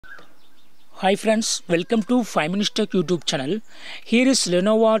Hi friends, welcome to 5 Minutes Tech YouTube channel. Here is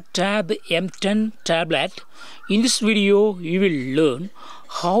Lenovo Tab M10 tablet. In this video, you will learn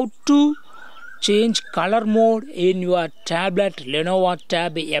how to change color mode in your tablet Lenovo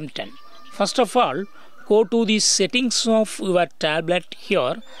Tab M10. First of all, go to the settings of your tablet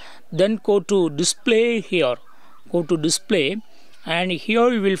here. Then go to display here. Go to display and here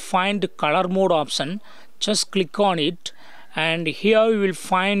you will find the color mode option. Just click on it. And here you will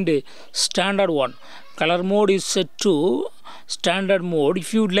find standard one. Color mode is set to standard mode.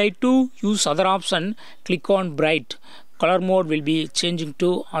 If you would like to use other option, click on bright. Color mode will be changing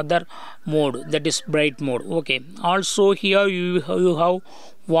to other mode, that is bright mode. Okay. Also here you have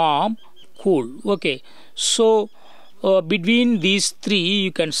warm, cool. Okay. So between these three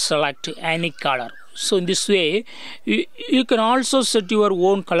you can select any color. So in this way you can also set your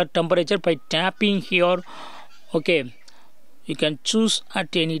own color temperature by tapping here. Okay. You can choose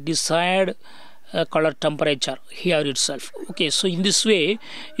at any desired color temperature here itself. Okay, so in this way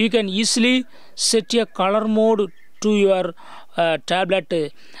you can easily set a color mode to your tablet.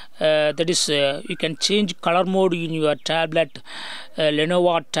 That is, you can change color mode in your tablet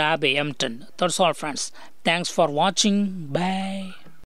Lenovo Tab M10. That's all, friends. Thanks for watching. Bye.